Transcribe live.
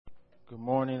Good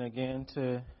morning again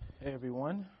to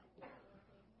everyone.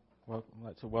 I'd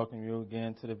like to welcome you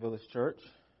again to the Village Church.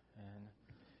 And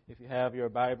if you have your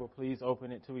Bible, please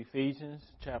open it to Ephesians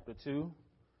chapter 2.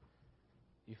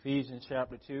 Ephesians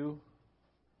chapter 2,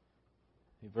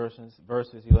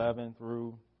 verses 11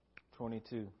 through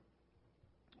 22.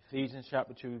 Ephesians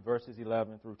chapter 2, verses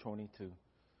 11 through 22.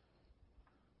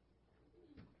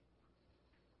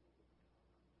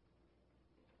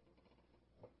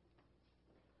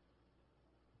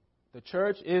 The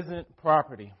church isn't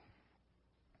property.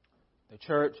 The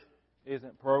church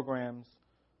isn't programs.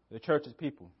 The church is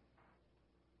people.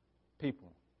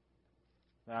 People.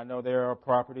 Now, I know there are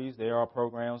properties, there are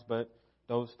programs, but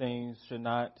those things should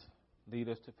not lead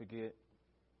us to forget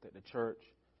that the church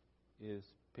is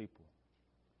people.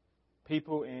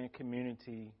 People in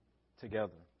community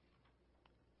together.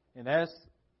 And that's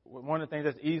one of the things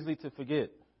that's easy to forget.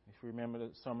 If you remember the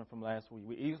sermon from last week,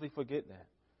 we easily forget that.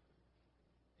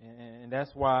 And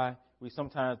that's why we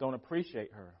sometimes don't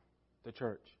appreciate her, the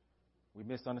church. We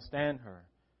misunderstand her,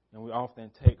 and we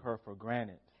often take her for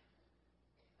granted.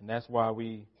 And that's why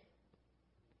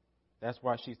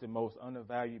she's the most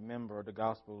undervalued member of the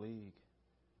Gospel League.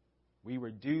 We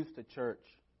reduce the church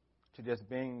to just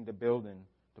being the building,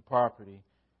 the property,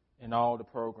 and all the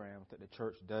programs that the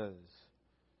church does.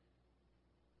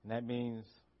 And that means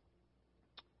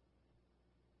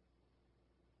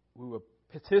we will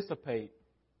participate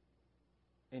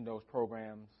in those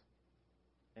programs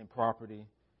and property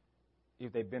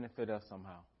if they benefit us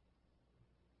somehow.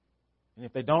 And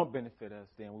if they don't benefit us,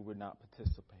 then we would not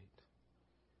participate.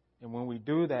 And when we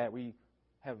do that, we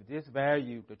have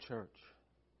disvalued the church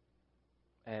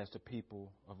as the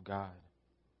people of God.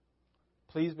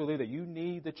 Please believe that you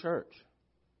need the church.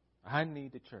 I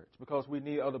need the church because we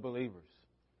need other believers.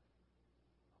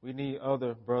 We need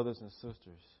other brothers and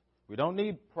sisters. We don't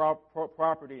need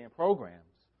property and programs.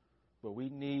 But we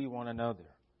need one another.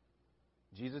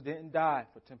 Jesus didn't die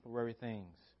for temporary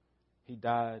things. He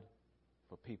died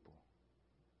for people.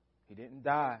 He didn't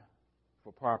die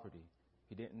for property.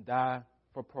 He didn't die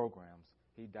for programs.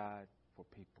 He died for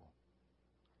people.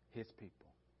 His people.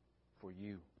 For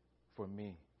you. For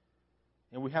me.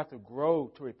 And we have to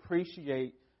grow to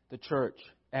appreciate the church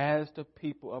as the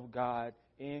people of God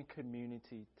in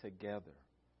community together.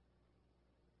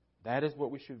 That is what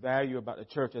we should value about the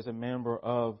church as a member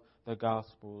of the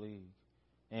Gospel League.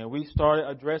 And we started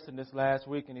addressing this last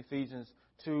week in Ephesians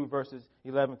 2, verses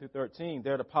 11 through 13.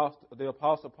 There, the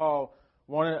Apostle Paul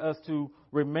wanted us to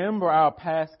remember our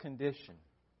past condition.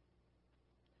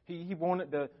 He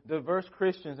wanted the diverse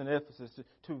Christians in Ephesus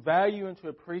to value and to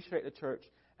appreciate the church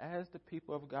as the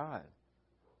people of God.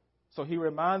 So he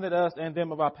reminded us and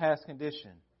them of our past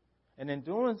condition. And in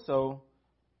doing so,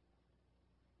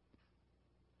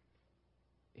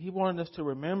 he wanted us to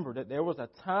remember that there was a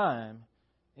time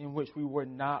in which we were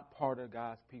not part of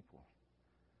God's people.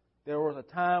 There was a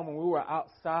time when we were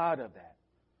outside of that.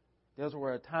 There was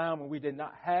a time when we did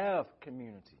not have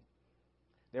community.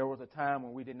 There was a time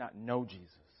when we did not know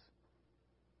Jesus.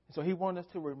 So he wanted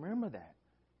us to remember that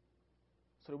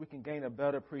so that we can gain a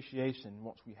better appreciation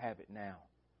once we have it now.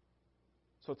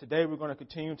 So today we're going to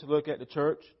continue to look at the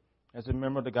church as a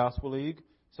member of the Gospel League.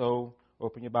 So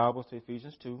open your Bibles to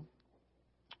Ephesians 2.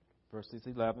 Verses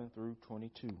 11 through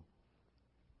 22.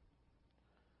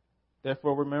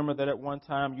 Therefore remember that at one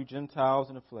time you Gentiles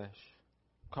in the flesh,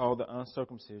 called the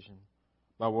uncircumcision,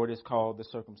 by what is called the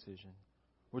circumcision,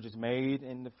 which is made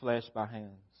in the flesh by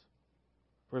hands.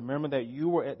 Remember that you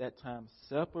were at that time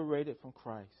separated from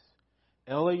Christ,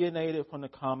 alienated from the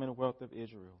commonwealth of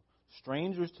Israel,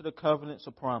 strangers to the covenants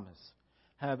of promise,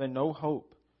 having no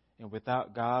hope and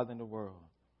without God in the world.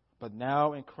 But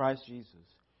now in Christ Jesus,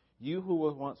 you who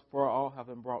were once far off have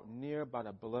been brought near by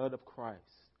the blood of Christ.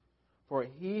 For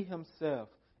he himself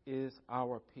is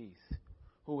our peace,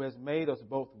 who has made us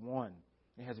both one,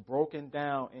 and has broken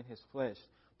down in his flesh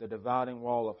the dividing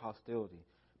wall of hostility,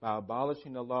 by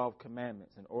abolishing the law of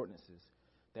commandments and ordinances,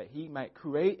 that he might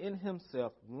create in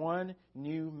himself one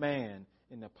new man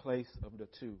in the place of the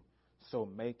two, so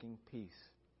making peace,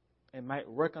 and might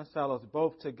reconcile us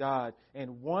both to God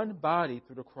in one body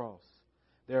through the cross,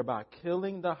 thereby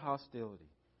killing the hostility.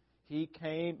 He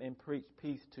came and preached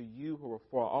peace to you who were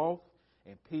far off,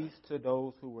 and peace to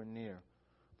those who were near.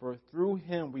 For through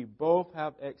him we both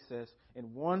have access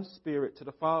in one spirit to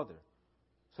the Father.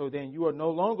 So then you are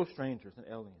no longer strangers and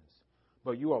aliens,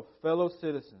 but you are fellow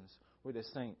citizens with the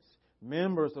saints,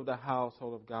 members of the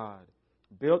household of God,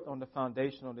 built on the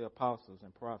foundation of the apostles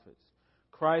and prophets,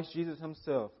 Christ Jesus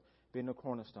himself being the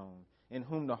cornerstone, in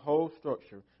whom the whole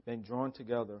structure, being joined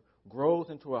together, grows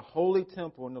into a holy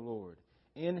temple in the Lord.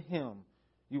 In him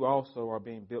you also are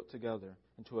being built together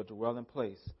into a dwelling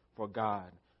place for God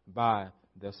by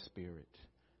the Spirit.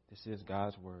 This is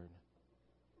God's Word.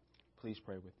 Please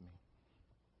pray with me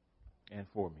and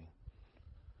for me.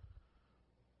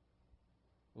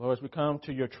 Lord, as we come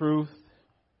to your truth,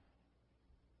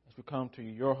 as we come to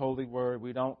your holy word,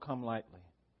 we don't come lightly.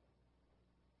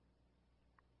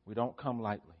 We don't come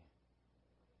lightly.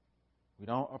 We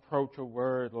don't approach a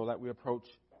word, Lord, like we approach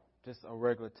just a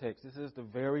regular text. This is the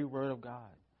very word of God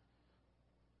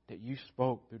that you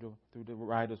spoke through the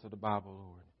writers of the Bible,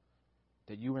 Lord,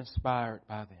 that you inspired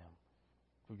by them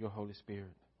through your Holy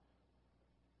Spirit.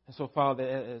 And so, Father,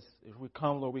 as we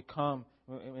come, Lord, we come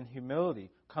in humility,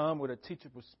 come with a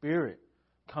teachable spirit,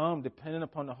 come dependent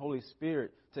upon the Holy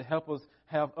Spirit to help us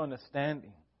have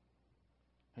understanding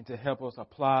and to help us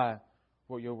apply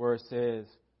what your word says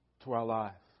to our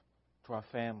life, to our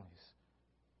families,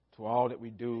 to all that we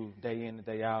do day in and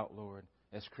day out, Lord,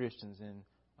 as Christians in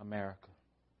America.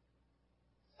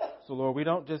 So, Lord, we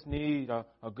don't just need a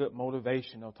good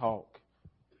motivational talk.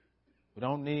 We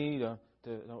don't need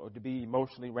to be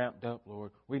emotionally ramped up,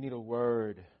 Lord. We need a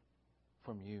word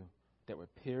from you that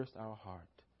would pierce our heart,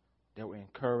 that would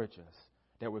encourage us,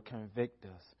 that would convict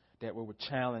us, that would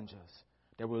challenge us,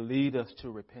 that would lead us to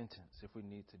repentance if we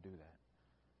need to do that.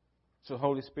 So,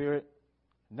 Holy Spirit,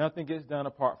 nothing gets done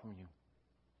apart from you.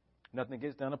 Nothing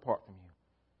gets done apart from you.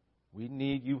 We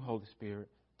need you, Holy Spirit,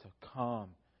 to come.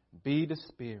 Be the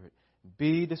Spirit.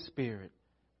 Be the Spirit.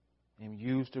 And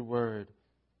use the word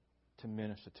to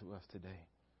minister to us today.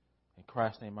 In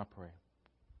Christ's name I pray.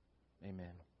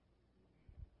 Amen.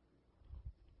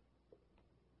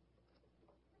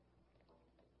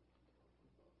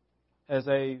 As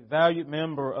a valued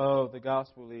member of the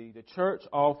Gospel League, the church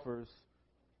offers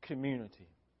community.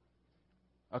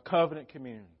 A covenant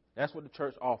community. That's what the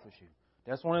church offers you.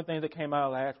 That's one of the things that came out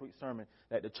of last week's sermon,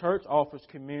 that the church offers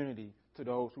community to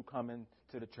those who come into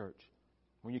the church.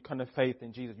 When you come to faith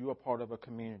in Jesus, you are part of a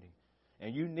community.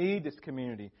 And you need this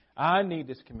community. I need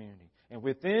this community. And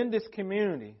within this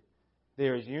community,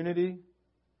 there is unity.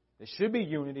 There should be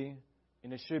unity,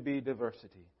 and there should be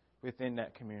diversity within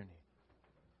that community.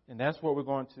 And that's what we're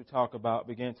going to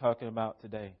begin talking about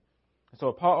today. And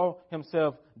so Paul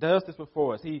himself does this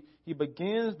before us. He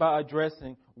begins by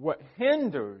addressing what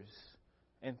hinders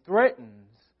and threatens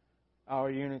our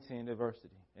unity and diversity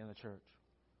in the church.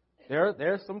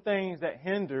 There are some things that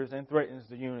hinders and threatens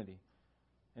the unity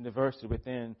and diversity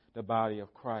within the body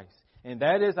of Christ. And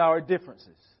that is our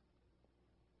differences.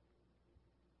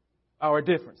 Our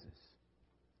differences.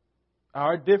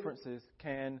 Our differences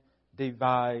can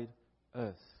divide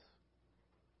us.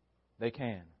 They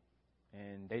can.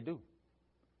 And they do.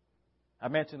 I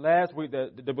mentioned last week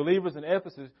that the believers in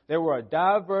Ephesus, they were a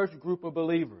diverse group of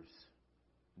believers.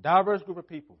 Diverse group of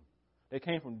people. They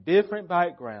came from different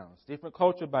backgrounds, different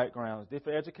cultural backgrounds,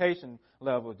 different education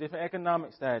levels, different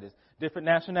economic status, different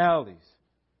nationalities.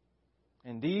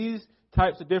 And these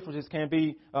types of differences can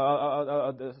be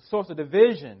the source of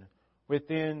division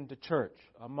within the church,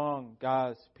 among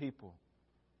God's people.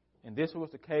 And this was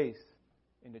the case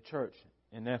in the church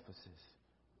in Ephesus.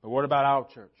 But what about our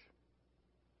church?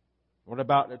 What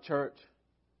about the church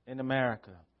in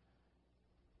America?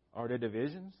 Are there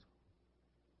divisions?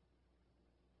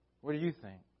 What do you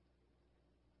think?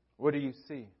 What do you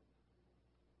see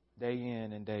day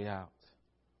in and day out?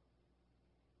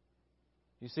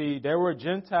 You see, there were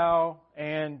Gentile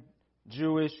and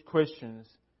Jewish Christians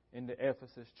in the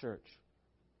Ephesus church.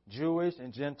 Jewish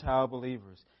and Gentile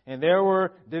believers. And there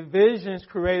were divisions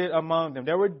created among them.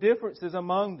 There were differences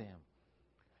among them.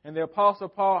 And the Apostle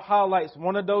Paul highlights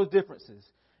one of those differences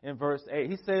in verse 8.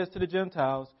 He says to the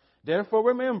Gentiles, "Therefore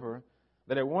remember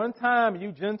that at one time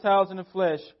you Gentiles in the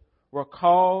flesh were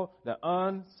called the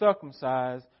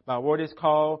uncircumcised by what is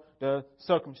called the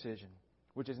circumcision,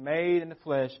 which is made in the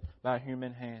flesh by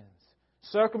human hands."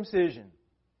 Circumcision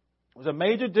was a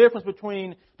major difference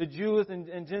between the Jews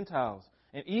and Gentiles,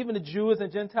 and even the Jews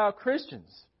and Gentile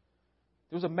Christians.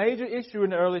 There was a major issue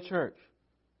in the early church.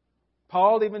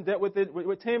 Paul even dealt with it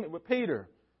with Peter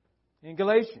in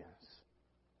Galatians.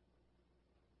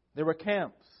 There were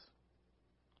camps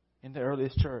in the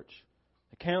earliest church.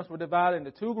 The camps were divided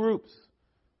into two groups.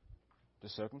 The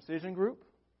circumcision group,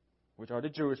 which are the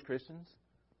Jewish Christians.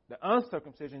 The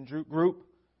uncircumcision group,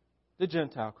 the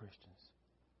Gentile Christians.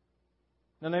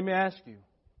 Now let me ask you,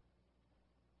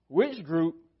 which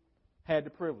group had the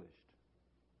privilege?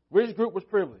 Which group was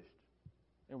privileged?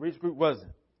 And which group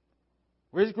wasn't?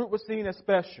 Which group was seen as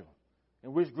special?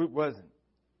 And which group wasn't?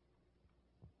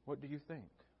 What do you think?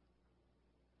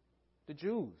 The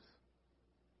Jews,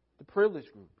 the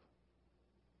privileged group.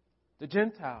 The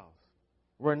Gentiles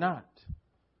were not.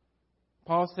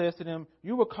 Paul says to them,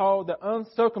 you were called the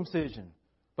uncircumcision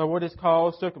by what is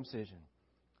called circumcision.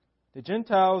 The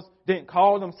Gentiles didn't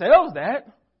call themselves that.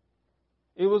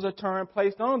 It was a term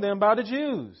placed on them by the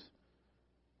Jews.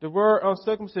 The word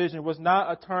uncircumcision was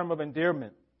not a term of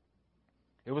endearment.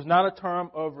 It was not a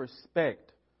term of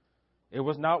respect. It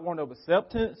was not one of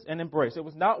acceptance and embrace. It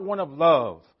was not one of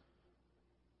love.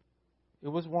 It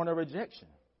was one of rejection,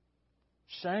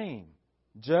 shame,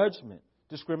 judgment,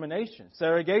 discrimination,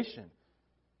 segregation.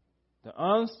 The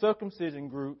uncircumcision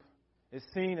group is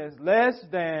seen as less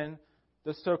than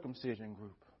the circumcision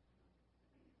group.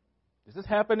 This is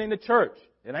happening in the church.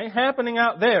 It ain't happening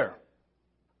out there.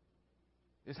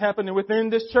 It's happening within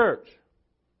this church.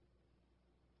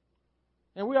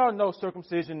 And we all know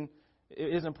circumcision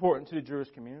is important to the Jewish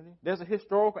community. There's a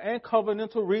historical and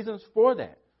covenantal reasons for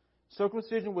that.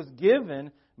 Circumcision was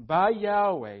given by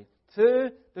Yahweh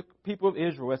to the people of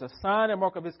Israel as a sign and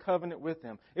mark of His covenant with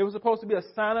them. It was supposed to be a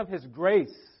sign of His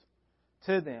grace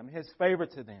to them, His favor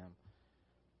to them.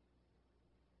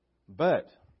 But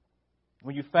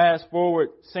when you fast forward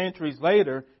centuries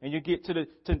later and you get to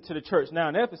the church now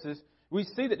in Ephesus, we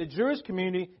see that the Jewish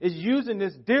community is using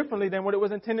this differently than what it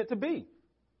was intended to be.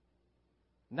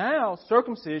 Now,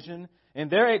 circumcision and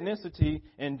their ethnicity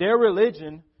and their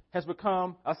religion has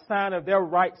become a sign of their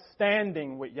right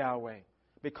standing with Yahweh.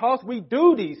 Because we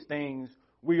do these things,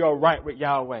 we are right with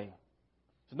Yahweh.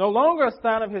 It's no longer a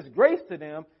sign of His grace to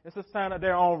them, it's a sign of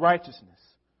their own righteousness.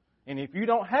 And if you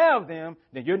don't have them,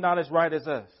 then you're not as right as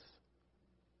us.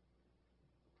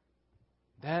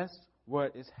 That's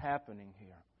what is happening here.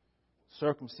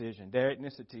 Circumcision, their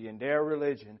ethnicity, and their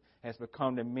religion has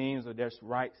become the means of their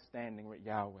right standing with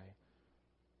Yahweh.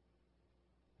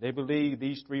 They believe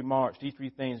these three marks, these three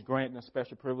things grant them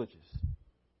special privileges.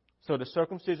 So the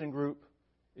circumcision group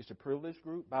is the privileged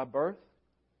group by birth,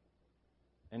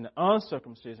 and the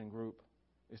uncircumcision group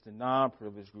is the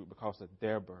non-privileged group because of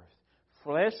their birth.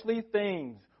 Fleshly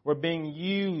things were being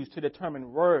used to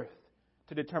determine worth,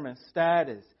 to determine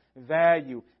status,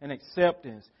 value, and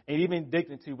acceptance, and even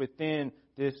dignity within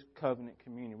this covenant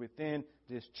community, within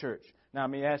this church. Now, let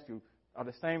me ask you, are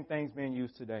the same things being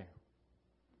used today?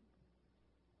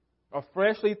 Are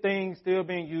fleshly things still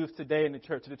being used today in the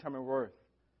church to determine worth,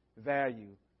 value,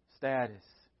 status?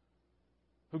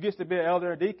 Who gets to be an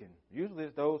elder or deacon? Usually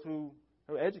it's those who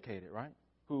are educated, right?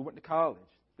 Who went to college,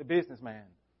 the businessman,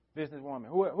 businesswoman.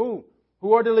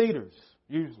 Who are the leaders,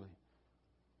 usually?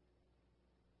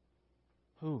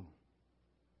 Who?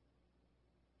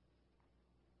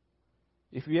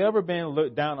 If you've ever been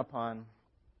looked down upon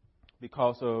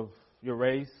because of your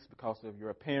race, because of your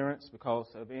appearance, because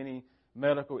of any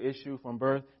medical issue from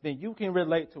birth, then you can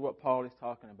relate to what Paul is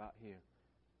talking about here.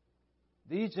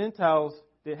 These Gentiles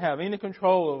didn't have any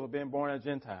control over being born a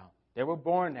Gentile. They were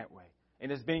born that way.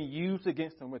 And it's being used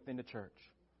against them within the church.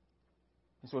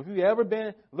 And so if you've ever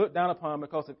been looked down upon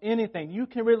because of anything, you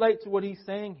can relate to what he's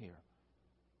saying here.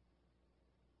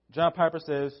 John Piper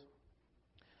says,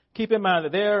 keep in mind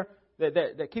here that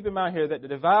the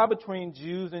divide between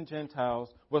Jews and Gentiles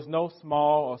was no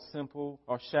small or simple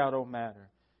or shallow matter.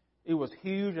 It was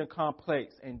huge and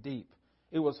complex and deep.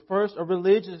 It was first a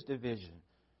religious division.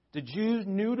 The Jews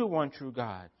knew the one true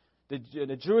God.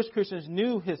 The Jewish Christians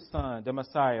knew His Son, the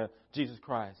Messiah, Jesus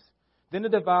Christ. Then the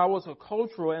divide was a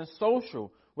cultural and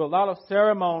social, with a lot of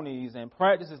ceremonies and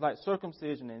practices like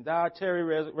circumcision and dietary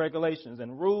regulations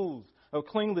and rules of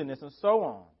cleanliness and so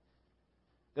on.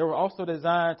 They were also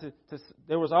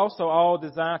all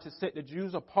designed to set the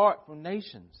Jews apart from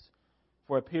nations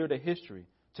for a period of history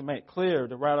to make clear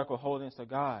the radical holiness of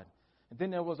God. And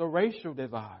then there was a racial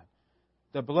divide.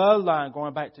 The bloodline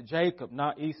going back to Jacob,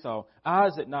 not Esau,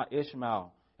 Isaac, not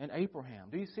Ishmael, and Abraham.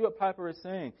 Do you see what Piper is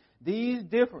saying? These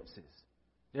differences,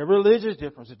 their religious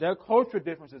differences, their cultural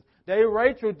differences, their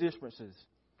racial differences,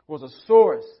 was a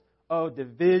source of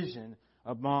division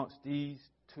amongst these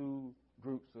two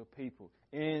groups of people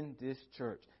in this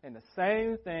church. And the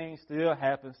same thing still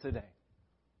happens today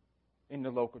in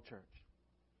the local church.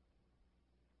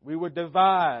 We would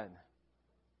divide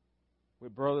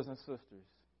with brothers and sisters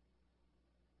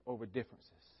over differences,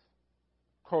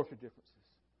 cultural differences,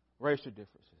 racial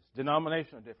differences,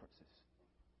 denominational differences.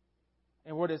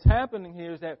 And what is happening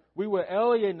here is that we will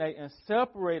alienate and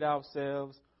separate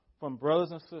ourselves from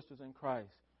brothers and sisters in Christ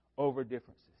over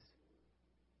differences.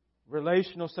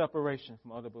 Relational separation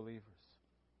from other believers.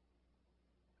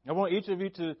 I want each of you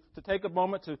to take a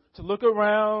moment to look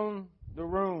around the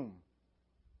room.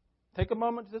 Take a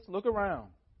moment to just look around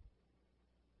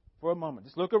for a moment.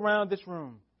 Just look around this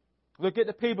room. Look at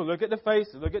the people. Look at the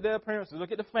faces. Look at their appearances.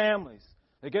 Look at the families.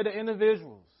 Look at the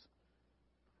individuals.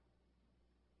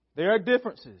 There are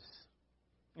differences.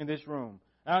 in this room.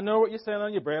 And I know what you're saying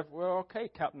on your breath. Well, okay,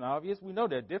 Captain Obvious. We know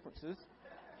there are differences.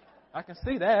 I can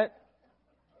see that.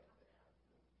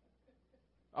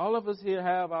 All of us here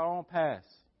have our own past.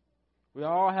 We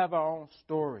all have our own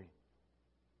story.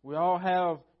 We all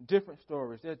have different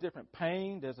stories. There's different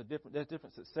pain. There's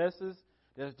different successes.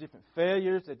 There's different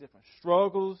failures. There's different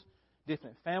struggles,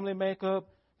 different family makeup,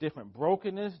 different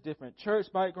brokenness, different church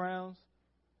backgrounds.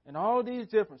 And all these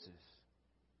differences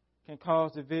can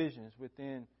cause divisions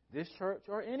within this church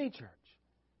or any church.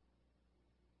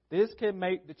 This can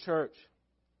make the church,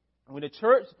 when the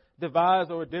church divides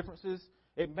over differences,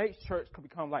 it makes church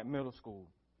become like middle school.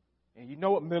 And you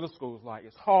know what middle school is like.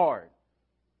 It's hard,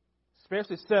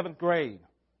 especially 7th grade.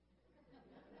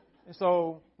 And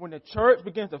so when the church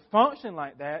begins to function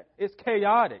like that, it's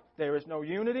chaotic. There is no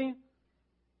unity.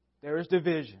 There is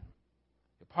division.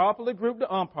 The popular group, the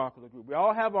unpopular group. We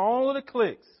all have our own little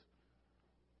cliques,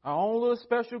 our own little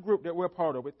special group that we're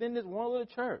part of within this one little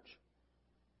church.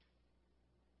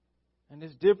 And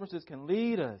these differences can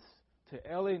lead us to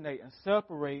alienate and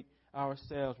separate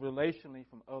ourselves relationally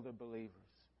from other believers.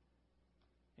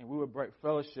 And we will break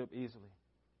fellowship easily.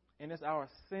 And it's our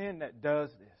sin that does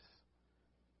this.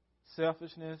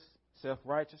 Selfishness,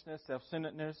 self-righteousness,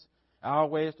 self-centeredness, our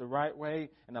way is the right way,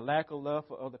 and a lack of love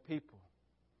for other people.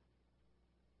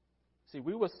 See,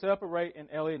 we will separate and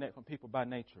alienate from people by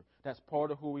nature. That's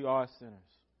part of who we are as sinners.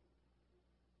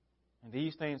 And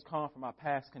these things come from our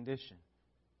past condition.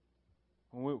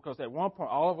 Because at one point,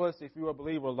 all of us, if you are a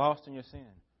believer, were lost in your sin.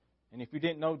 And if you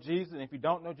didn't know Jesus, and if you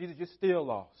don't know Jesus, you're still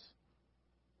lost.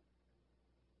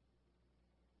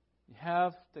 You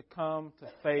have to come to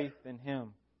faith in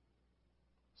Him.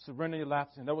 Surrender your life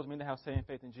to Him. That was meant to have saving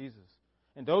faith in Jesus.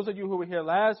 And those of you who were here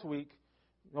last week,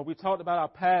 we talked about our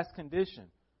past condition.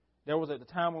 There was a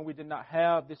time when we did not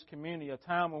have this community, a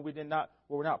time when we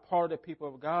were not part of the people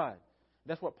of God.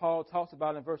 That's what Paul talks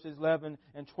about in verses 11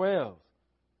 and 12.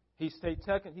 He's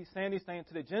saying these things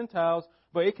to the Gentiles,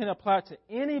 but it can apply to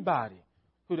anybody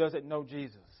who doesn't know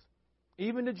Jesus.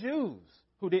 Even the Jews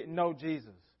who didn't know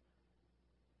Jesus.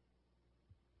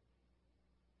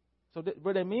 So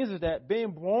what that means is that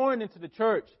being born into the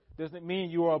church doesn't mean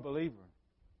you are a believer.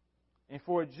 And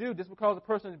for a Jew, just because a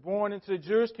person is born into the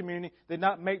Jewish community did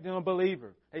not make them a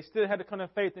believer. They still had to come to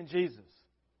faith in Jesus.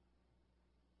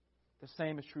 The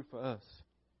same is true for us.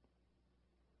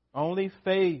 Only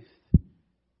faith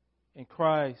in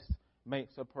Christ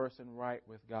makes a person right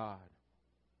with God.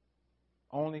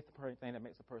 Only the thing that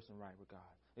makes a person right with God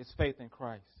is faith in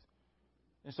Christ.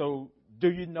 And so, do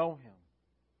you know Him?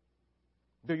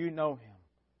 Do you know Him?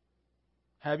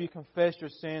 Have you confessed your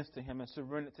sins to Him and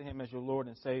surrendered to Him as your Lord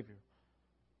and Savior?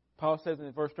 Paul says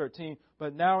in verse 13,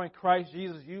 but now in Christ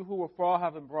Jesus, you who were far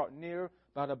have been brought near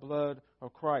by the blood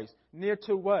of Christ. Near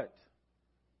to what?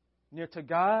 Near to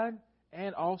God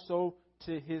and also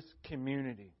to His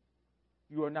community.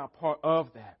 You are now part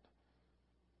of that.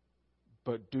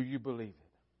 But do you believe it?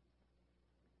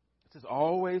 This is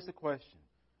always the question.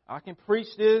 I can preach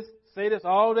this, say this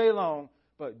all day long,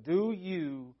 but do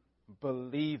you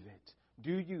believe it?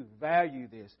 Do you value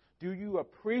this? Do you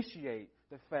appreciate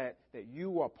the fact that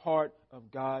you are part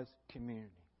of God's community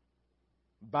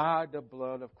by the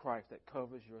blood of Christ that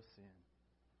covers your sin?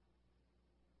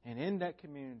 And in that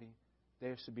community,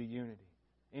 there should be unity.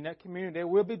 In that community, there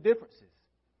will be differences.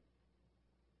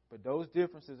 But those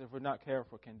differences, if we're not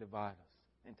careful, can divide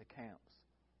us into camps,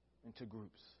 into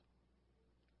groups.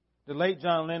 The late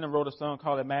John Lennon wrote a song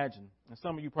called Imagine. And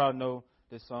some of you probably know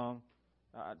this song.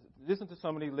 Listen to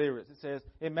some of these lyrics. It says,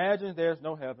 imagine there's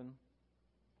no heaven.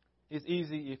 It's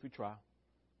easy if you try.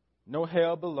 No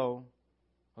hell below,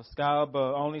 or sky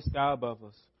above, only sky above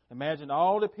us. Imagine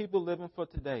all the people living for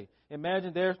today.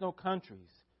 Imagine there's no countries.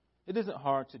 It isn't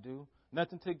hard to do.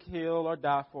 Nothing to kill or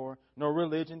die for, no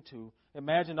religion too.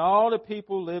 Imagine all the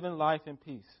people living life in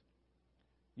peace.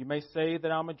 You may say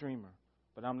that I'm a dreamer,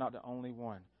 but I'm not the only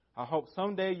one. I hope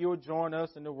someday you'll join us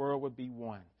and the world will be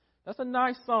one. That's a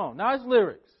nice song, nice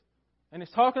lyrics. And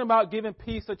it's talking about giving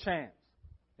peace a chance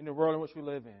in the world in which we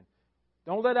live in.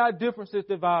 Don't let our differences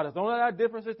divide us. Don't let our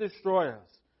differences destroy us.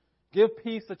 Give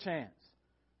peace a chance.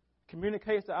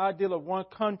 Communicates the ideal of one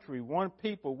country, one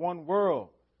people, one world.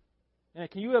 And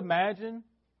can you imagine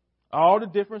all the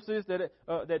differences that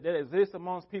exist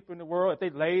amongst people in the world? If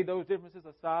they laid those differences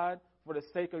aside for the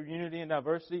sake of unity and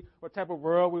diversity, what type of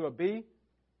world we would be?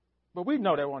 But we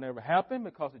know that won't ever happen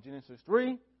because of Genesis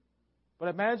 3. But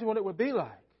imagine what it would be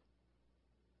like.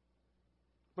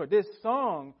 But this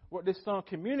song, what this song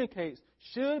communicates,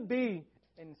 should be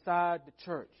inside the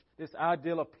church. This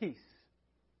ideal of peace,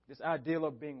 this ideal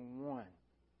of being one,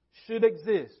 should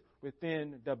exist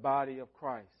within the body of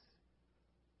Christ.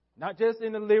 Not just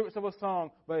in the lyrics of a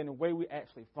song, but in the way we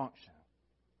actually function.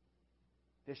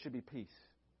 There should be peace.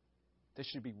 There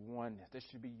should be oneness. There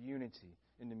should be unity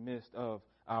in the midst of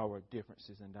our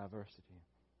differences and diversity.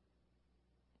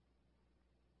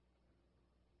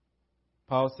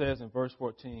 Paul says in verse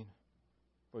 14,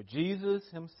 for Jesus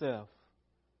himself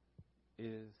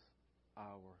is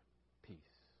our peace.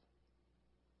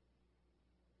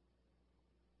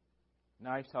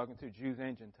 Now he's talking to Jews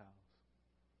and Gentiles.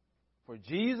 For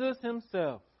Jesus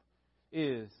himself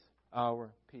is our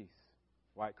peace.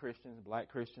 White Christians, black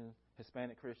Christians,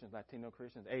 Hispanic Christians, Latino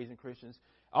Christians, Asian Christians,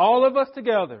 all of us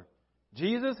together,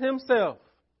 Jesus himself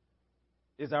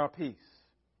is our peace.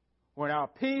 When our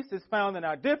peace is found in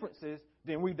our differences,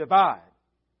 then we divide.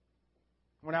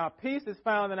 When our peace is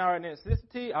found in our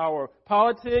ethnicity, our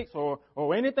politics, or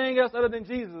anything else other than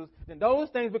Jesus, then those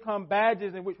things become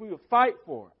badges in which we will fight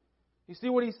for. You see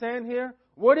what he's saying here?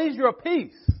 What is your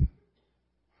peace?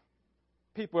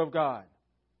 People of God,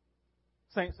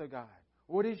 saints of God,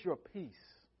 what is your peace?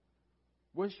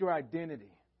 What's your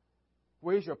identity?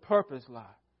 Where's your purpose lie?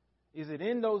 Is it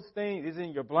in those things? Is it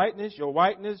in your blackness, your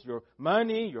whiteness, your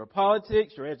money, your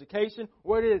politics, your education?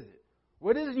 What is it?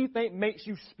 What is it you think makes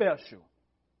you special?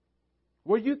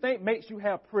 What do you think makes you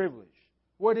have privilege?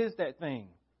 What is that thing?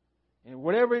 And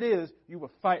whatever it is, you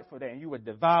will fight for that and you will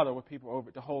divide with people over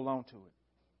it to hold on to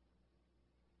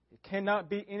it. It cannot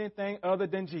be anything other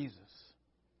than Jesus.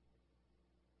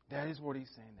 That is what he's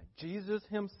saying. That Jesus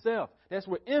himself, that's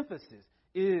where emphasis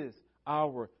is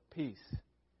our peace.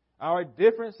 Our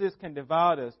differences can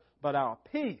divide us, but our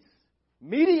peace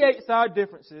mediates our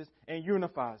differences and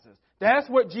unifies us. That's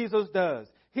what Jesus does.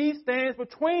 He stands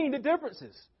between the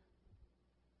differences.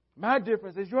 My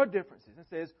difference is your differences. And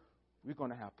says, we're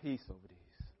going to have peace over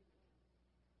these.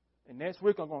 And next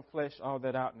week, I'm going to flesh all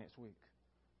that out next week,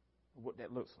 what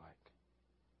that looks like.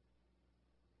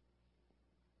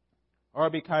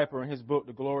 R.B. Kuiper, in his book,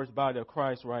 The Glorious Body of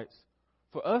Christ, writes,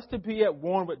 for us to be at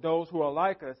one with those who are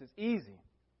like us is easy.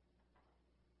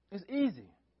 It's easy.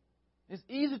 It's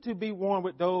easy to be one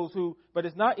with those but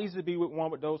it's not easy to be with one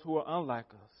with those who are unlike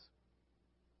us.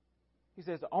 He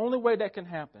says the only way that can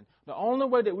happen, the only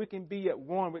way that we can be at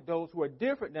one with those who are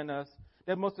different than us,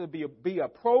 there must be a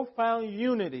profound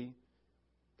unity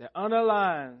that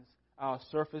underlines our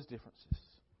surface differences.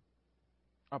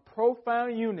 A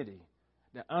profound unity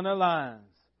that underlines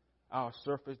our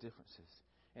surface differences.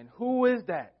 And who is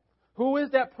that? Who is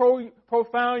that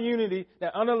profound unity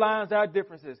that underlines our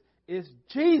differences? It's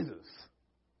Jesus.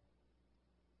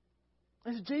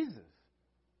 It's Jesus.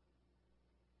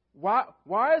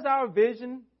 Why is our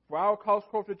vision for our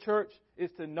cross-cultural church is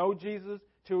to know Jesus,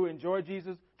 to enjoy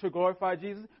Jesus, to glorify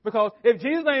Jesus? Because if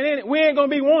Jesus ain't in it, we ain't going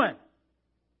to be one.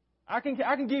 I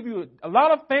can give you a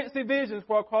lot of fancy visions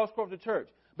for our cross-cultural church.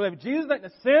 But if Jesus ain't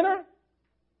the center,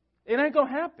 it ain't going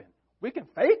to happen. We can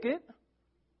fake it.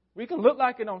 We can look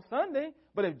like it on Sunday.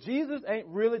 But if Jesus ain't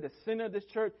really the center of this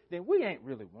church, then we ain't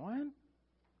really one.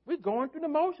 We're going through the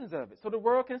motions of it. So the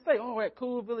world can say, oh, at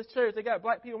Cool Village Church, they got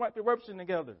black people and white people worshiping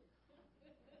together.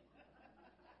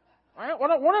 I don't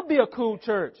want to be a cool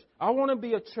church. I want to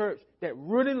be a church that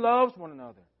really loves one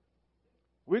another.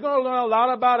 We're going to learn a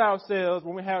lot about ourselves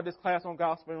when we have this class on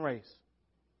gospel and race.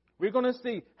 We're going to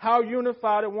see how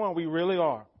unified and one we really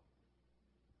are.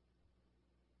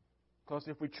 Because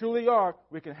if we truly are,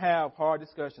 we can have hard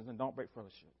discussions and don't break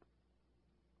fellowship.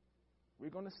 We're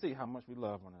going to see how much we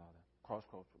love one another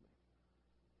cross-culturally.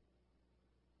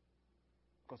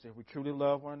 Because if we truly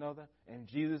love one another and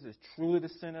Jesus is truly the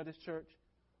center of this church,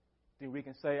 then we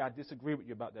can say, I disagree with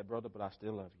you about that, brother, but I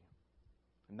still love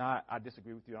you. Not, I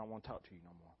disagree with you, I don't want to talk to you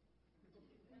no more.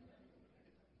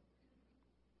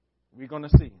 We're going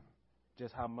to see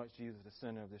just how much Jesus is the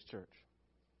center of this church.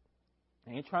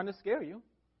 I ain't trying to scare you.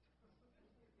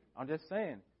 I'm just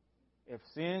saying, if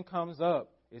sin comes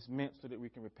up, it's meant so that we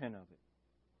can repent of it.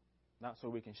 Not so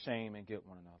we can shame and guilt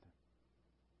one another.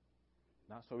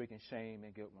 Not so we can shame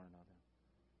and guilt one another.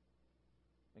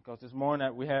 Because this morning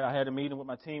I had a meeting with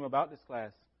my team about this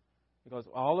class. Because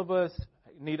all of us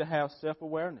need to have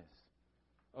self-awareness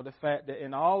of the fact that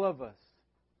in all of us,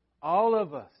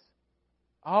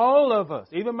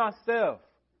 even myself,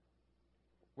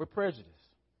 we're prejudiced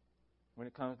when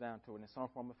it comes down to it in some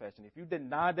form or fashion. If you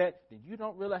deny that, then you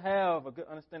don't really have a good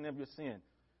understanding of your sin.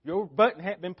 Your button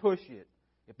hasn't been pushed yet.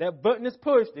 If that button is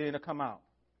pushed, then it'll come out.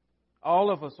 All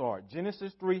of us are.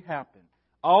 Genesis 3 happened.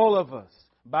 All of us,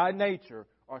 by nature,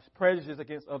 are prejudiced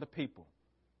against other people.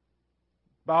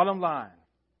 Bottom line,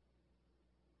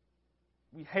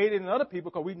 we hate it in other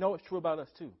people because we know it's true about us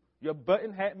too. Your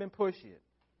button hadn't been pushed yet.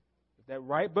 If that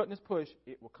right button is pushed,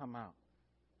 it will come out.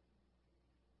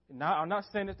 I'm not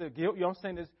saying this to guilt you. I'm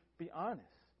saying this, be honest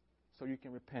so you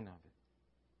can repent of it.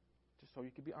 Just so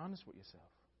you can be honest with yourself.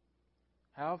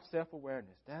 Have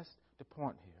self-awareness. That's the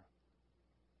point here.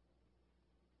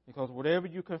 Because whatever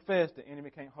you confess, the enemy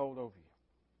can't hold over you.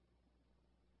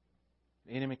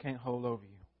 The enemy can't hold over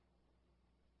you.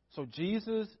 So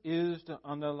Jesus is the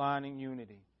underlying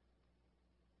unity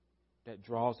that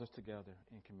draws us together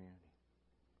in community.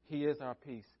 He is our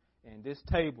peace. And this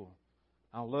table,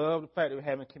 I love the fact that we're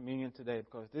having communion today,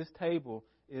 because this table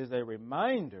is a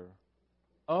reminder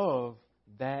of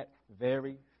that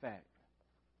very fact.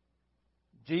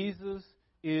 Jesus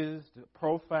is the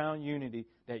profound unity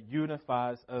that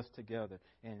unifies us together.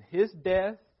 And His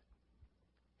death,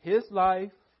 His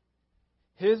life,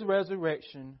 His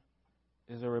resurrection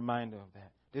is a reminder of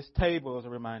that. This table is a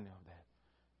reminder of that.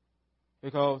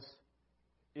 Because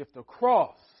if the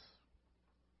cross,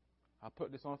 I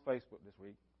put this on Facebook this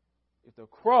week, if the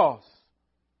cross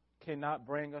cannot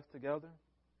bring us together,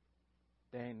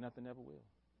 there ain't nothing ever will.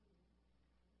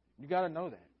 You got to know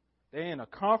that. There ain't a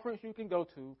conference you can go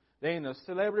to. There ain't a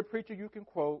celebrity preacher you can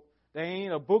quote. There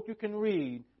ain't a book you can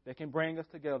read that can bring us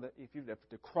together if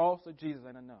the cross of Jesus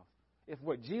ain't enough. If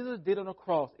what Jesus did on the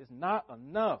cross is not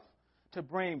enough to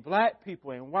bring black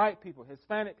people and white people,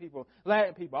 Hispanic people,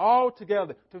 Latin people all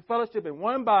together to fellowship in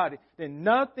one body, then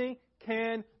nothing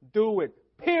can do it.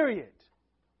 Period.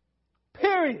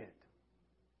 Period.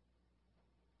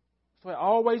 So it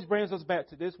always brings us back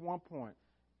to this one point.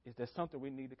 Is there something we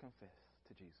need to confess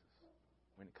to Jesus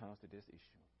when it comes to this issue?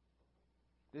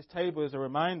 This table is a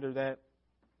reminder that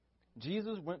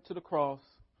Jesus went to the cross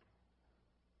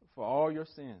for all your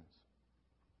sins.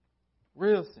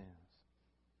 Real sins.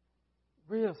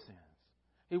 Real sins.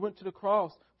 He went to the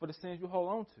cross for the sins you hold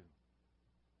on to.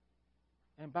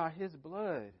 And by His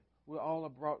blood, we all are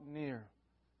brought near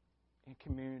in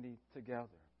community together,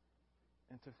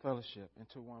 into fellowship,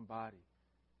 into one body.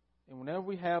 And whenever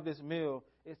we have this meal,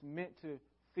 it's meant to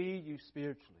feed you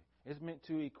spiritually. It's meant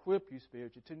to equip you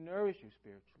spiritually, to nourish you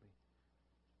spiritually.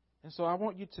 And so I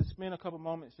want you to spend a couple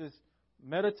moments just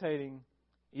meditating,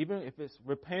 even if it's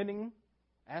repenting,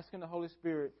 asking the Holy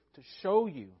Spirit to show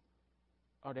you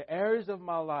are the areas of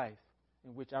my life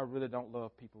in which I really don't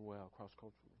love people well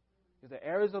cross-culturally. Is there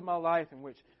areas of my life in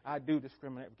which I do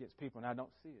discriminate against people and I don't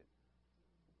see it?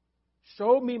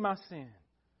 Show me my sin.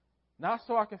 Not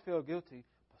so I can feel guilty,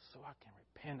 but so I can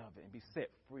repent of it and be set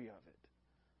free of it.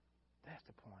 That's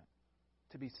the point,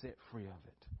 to be set free of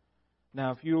it.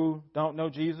 Now, if you don't know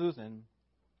Jesus and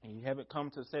you haven't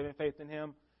come to saving faith in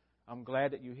Him, I'm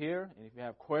glad that you're here. And if you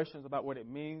have questions about what it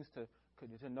means to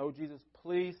know Jesus,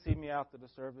 please see me after the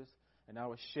service, and I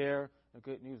will share the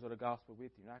good news of the gospel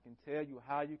with you. And I can tell you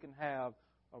how you can have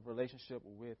a relationship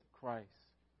with Christ.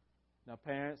 Now,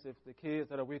 parents, if the kids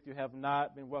that are with you have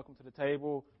not been welcomed to the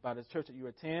table by the church that you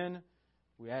attend,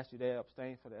 we ask you to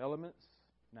abstain for the elements.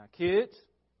 Now, kids,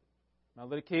 my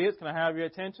little kids, can I have your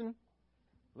attention?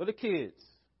 Little kids,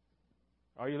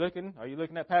 are you looking? Are you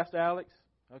looking at Pastor Alex?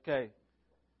 Okay.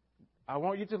 I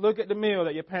want you to look at the meal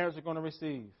that your parents are going to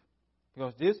receive.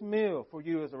 Because this meal for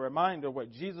you is a reminder of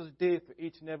what Jesus did for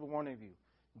each and every one of you.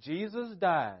 Jesus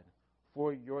died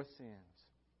for your sins.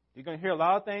 You're going to hear a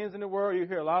lot of things in the world. You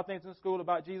hear a lot of things in school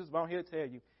about Jesus, but I'm here to tell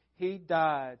you, He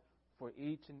died for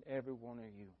each and every one of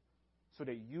you so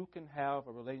that you can have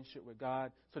a relationship with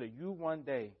God, so that you one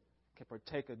day can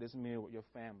partake of this meal with your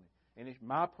family. And it's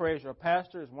my prayer as your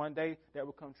pastor is one day that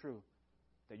will come true,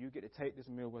 that you get to take this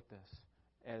meal with us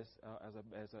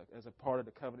as a part of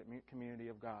the covenant community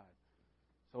of God.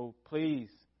 So please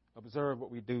observe what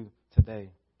we do today.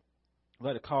 I'd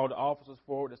like to call the officers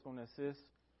forward that's going to assist.